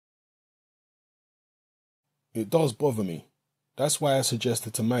It does bother me. That's why I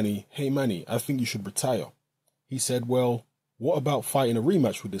suggested to Manny, hey Manny, I think you should retire. He said, well, what about fighting a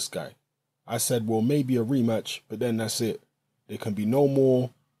rematch with this guy? I said, well, maybe a rematch, but then that's it. There can be no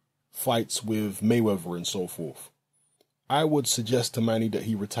more fights with Mayweather and so forth. I would suggest to Manny that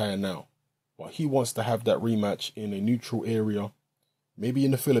he retire now. But he wants to have that rematch in a neutral area, maybe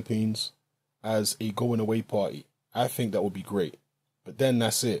in the Philippines, as a going away party. I think that would be great. But then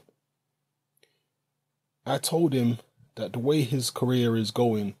that's it. I told him that the way his career is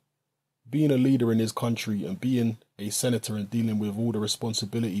going, being a leader in his country and being a senator and dealing with all the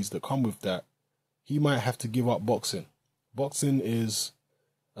responsibilities that come with that, he might have to give up boxing. Boxing is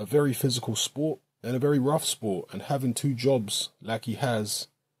a very physical sport and a very rough sport, and having two jobs like he has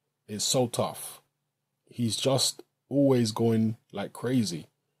is so tough. He's just always going like crazy.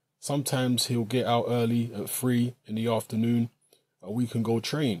 Sometimes he'll get out early at 3 in the afternoon and we can go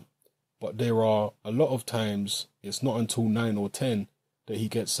train. But there are a lot of times it's not until 9 or 10 that he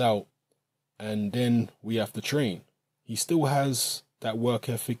gets out and then we have to train. He still has that work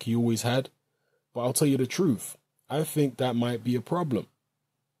ethic he always had, but I'll tell you the truth, I think that might be a problem.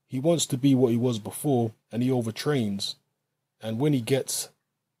 He wants to be what he was before and he overtrains, and when he gets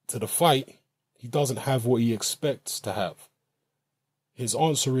to the fight, he doesn't have what he expects to have. His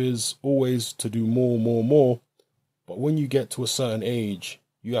answer is always to do more, more, more, but when you get to a certain age,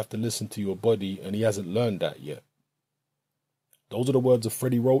 you have to listen to your body, and he hasn't learned that yet. Those are the words of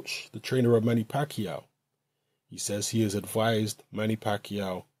Freddie Roach, the trainer of Manny Pacquiao. He says he has advised Manny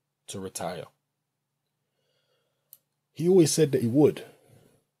Pacquiao to retire. He always said that he would.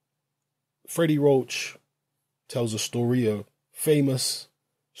 Freddie Roach tells a famous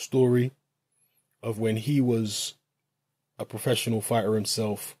story of when he was a professional fighter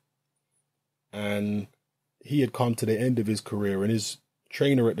himself and he had come to the end of his career, and his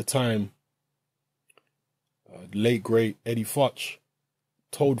trainer at the time, the late great Eddie Futch,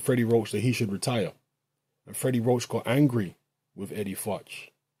 told Freddie Roach that he should retire. And Freddie Roach got angry with Eddie Futch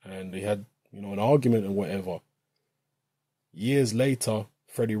and they had, an argument and whatever. Years later,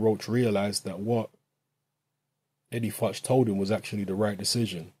 Freddie Roach realized that what Eddie Futch told him was actually the right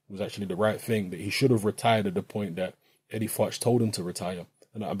decision, was actually the right thing, that he should have retired at the point that Eddie Futch told him to retire.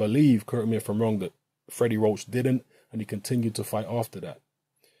 And I believe, correct me if I'm wrong, that Freddie Roach didn't, and he continued to fight after that.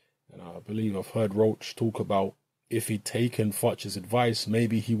 And I believe I've heard Roach talk about if he'd taken Futch's advice,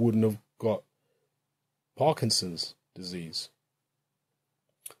 maybe he wouldn't have got Parkinson's disease.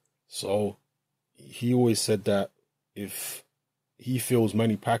 So he always said that if he feels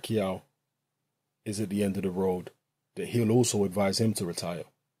Manny Pacquiao is at the end of the road, that he'll also advise him to retire.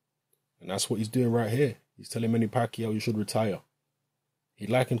 And that's what he's doing right here. He's telling Manny Pacquiao you should retire. He'd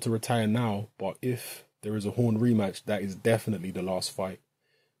like him to retire now, but if there is a Horn rematch, that is definitely the last fight.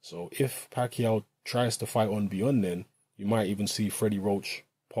 So if Pacquiao tries to fight on beyond then, you might even see Freddie Roach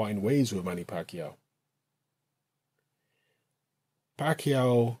parting ways with Manny Pacquiao.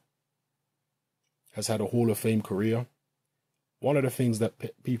 Pacquiao has had a Hall of Fame career. One of the things that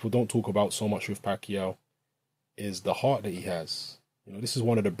people don't talk about so much with Pacquiao is the heart that he has. This is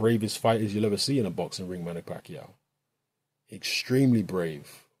one of the bravest fighters you'll ever see in a boxing ring, Manny Pacquiao. Extremely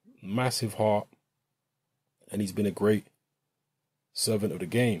brave, massive heart, and he's been a great servant of the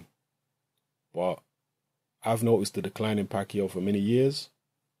game. But I've noticed the decline in Pacquiao for many years.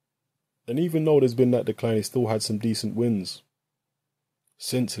 And even though there's been that decline, he still had some decent wins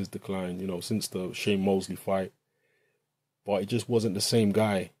since his decline, since the Shane Mosley fight. But it just wasn't the same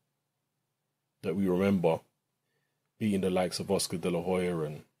guy that we remember, beating the likes of Oscar De La Hoya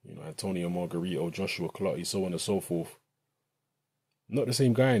and, Antonio Margarito, Joshua Clottey, so on and so forth. Not the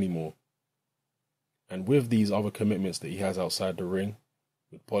same guy anymore. And with these other commitments that he has outside the ring,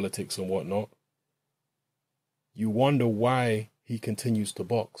 with politics and whatnot, you wonder why he continues to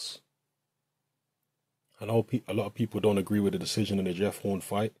box. I know a lot of people don't agree with the decision in the Jeff Horn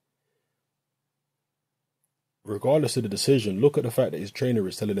fight. Regardless of the decision, look at the fact that his trainer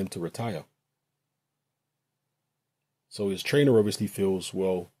is telling him to retire. So his trainer obviously feels,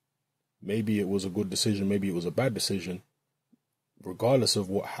 well, maybe it was a good decision, maybe it was a bad decision. Regardless of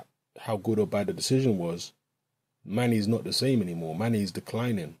how good or bad the decision was, Manny's not the same anymore. Manny's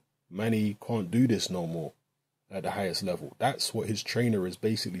declining. Manny can't do this no more at the highest level. That's what his trainer is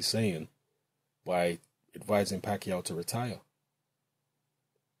basically saying by advising Pacquiao to retire.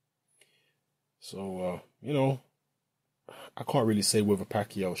 So, I can't really say whether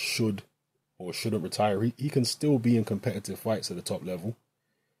Pacquiao should or shouldn't retire. He can still be in competitive fights at the top level,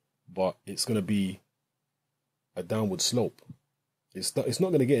 but it's going to be a downward slope. It's not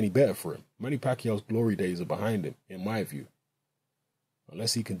going to get any better for him. Manny Pacquiao's glory days are behind him, in my view.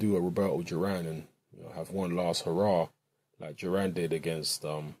 Unless he can do a Roberto Duran and, You know, have one last hurrah like Duran did against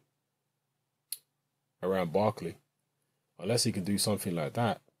around Barkley. Unless he can do something like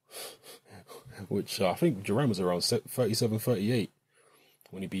that, which I think Duran was around 37, 38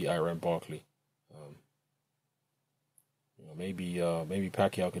 when he beat Iran Barkley. You know, maybe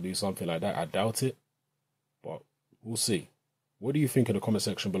Pacquiao could do something like that. I doubt it, but we'll see. What do you think in the comment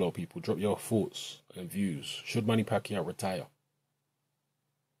section below, people? Drop your thoughts and views. Should Manny Pacquiao retire?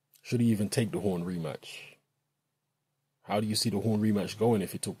 Should he even take the Horn rematch? How do you see the Horn rematch going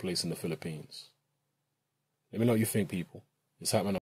if it took place in the Philippines? Let me know what you think, people. It's happening.